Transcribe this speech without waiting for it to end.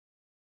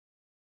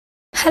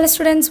Hello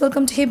students,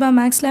 welcome to Hiba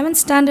Max 11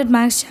 Standard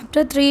Max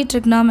Chapter 3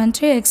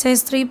 Trigonometry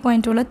Exercise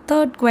 3.2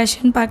 third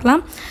question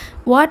பார்க்கலாம்.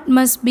 What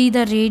must be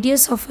the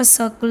radius of a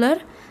circular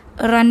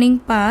running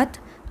path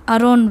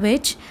around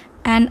which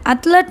an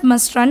athlete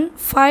must run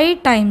 5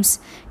 times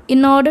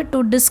in order to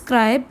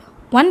describe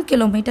 1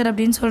 kilometer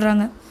அப்படின்னு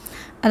சொல்கிறாங்க.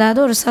 அதாவது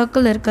ஒரு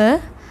circle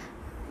இருக்குது,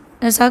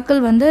 இந்த circle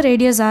வந்து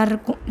radius R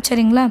இருக்கும்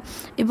சரிங்களா.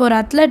 இப்போ ஒரு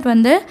அத்லெட்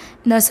வந்து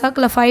இந்த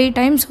சர்க்கிளை 5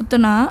 டைம்ஸ்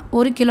சுற்றுனா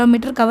 1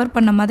 கிலோமீட்டர் கவர்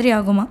பண்ண மாதிரி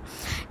ஆகுமா.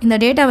 இந்த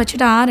டேட்டா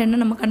வச்சுட்டு ஆர் என்ன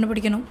நம்ம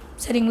கண்டுபிடிக்கணும்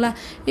சரிங்களா.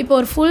 இப்போ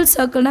ஒரு ஃபுல்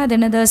சர்க்கிள்னால் அது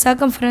என்னது,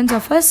 circumference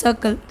of a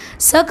circle.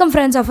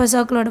 Circumference of a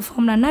சர்க்கிளோட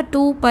ஃபார்ம்லான்னா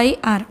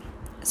 2πr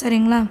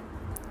சரிங்களா.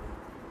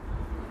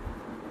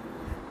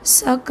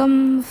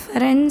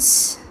 சர்க்கம்ஃபரன்ஸ்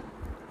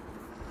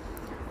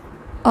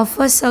ஆஃப்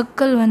அ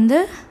சர்க்கிள் வந்து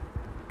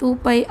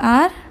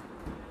 2πr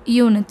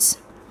யூனிட்ஸ்.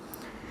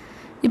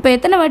 இப்போ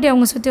எத்தனை வாட்டி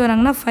அவங்க சுற்றி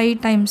வராங்கன்னா 5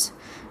 டைம்ஸ்.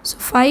 ஸோ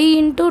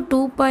 5 ×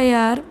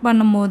 2πr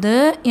பண்ணும்போது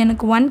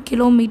எனக்கு 1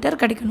 கிலோமீட்டர்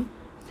கிடைக்கணும்.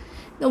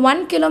 இந்த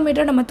 1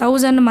 கிலோமீட்டர் நம்ம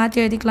 1000 மாற்றி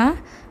எழுதிக்கலாம்.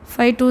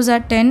 5 2s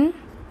are 10,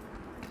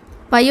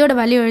 பையோட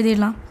வேல்யூ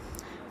எழுதிடலாம்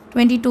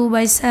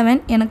 22/7.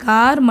 எனக்கு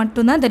ஆர்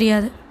மட்டும்தான்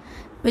தெரியாது,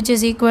 which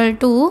is equal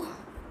to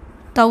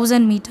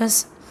 1000 meters.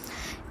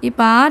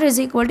 இப்போ ஆர்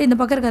இஸ் ஈக்குவல் டு இந்த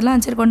பக்கம் இருக்கிறதெல்லாம்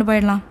ஆன்சர் கொண்டு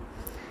போயிடலாம்.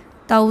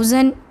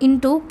 1000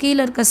 × கீழே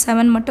இருக்க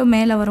 7 மட்டும்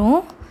மேலே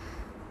வரும்,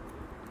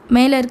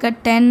 மேலே இருக்க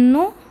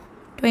 10ம்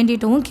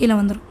 22ம் கீழே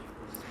வந்துடும்.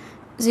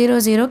 0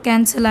 0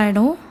 கேன்சல்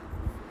ஆகிடும்.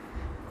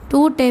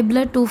 2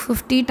 டேபிளில்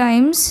 250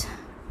 டைம்ஸ்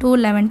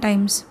 211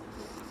 டைம்ஸ்.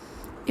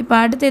 இப்போ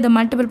அடுத்து இதை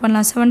மல்டிபிள்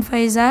பண்ணலாம். 7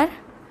 5s are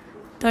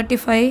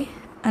 35,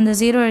 அந்த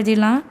 0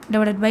 எழுதிடலாம்,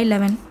 டிவைடட் பை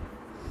 11.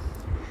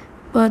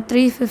 இப்போ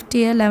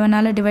 350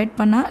 11ஆல் டிவைட்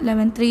பண்ணால்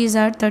 11 3s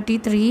are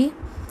 33,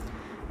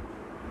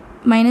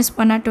 மைனஸ்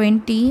பண்ணால்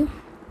 20,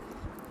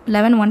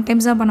 11 1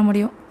 டைம்ஸ் தான் பண்ண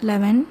முடியும்.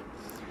 11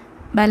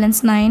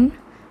 பேலன்ஸ் 9,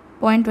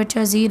 பாயிண்ட்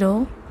வச்சா 0,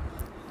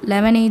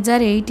 11 8s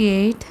are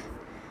 88,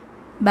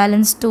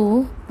 பேலன்ஸ் 2,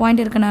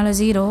 பாயிண்ட் இருக்கனால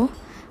 0,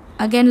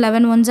 அகெயின்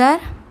 11 1s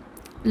are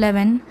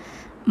 11,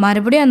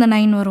 மறுபடியும் அந்த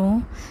 9 வரும்.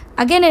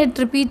 அகெயின் இட்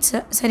ரிப்பீட்ஸ்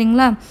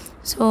சரிங்களா.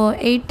 ஸோ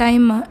 8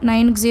 டைம்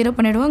 9க்கு 0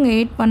 பண்ணிவிடுவோம், அங்கே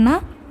 8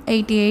 பண்ணால்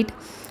 88,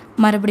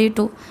 மறுபடியும்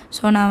 2.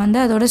 ஸோ நான் வந்து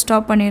அதோட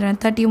ஸ்டாப் பண்ணிடுறேன்.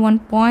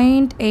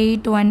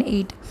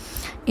 31.818.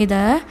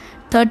 இதை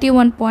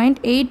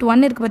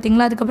 31.81 இருக்குது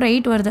பார்த்தீங்களா, அதுக்கப்புறம்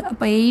 8 வருது,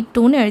 அப்போ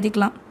 82ன்னு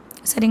எழுதிக்கலாம்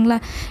சரிங்களா.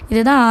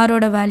 இதுதான்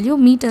ஆரோட வேல்யூ,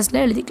 மீட்டர்ஸில்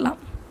எழுதிக்கலாம்.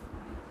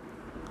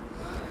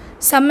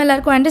 சம்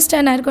எல்லாருக்கும்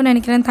அண்டர்ஸ்டாண்ட் ஆயிருக்கும்னு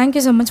நினைக்கிறேன்.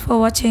 தேங்க்யூ ஸோ மச் ஃபார்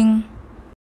வாட்சிங்.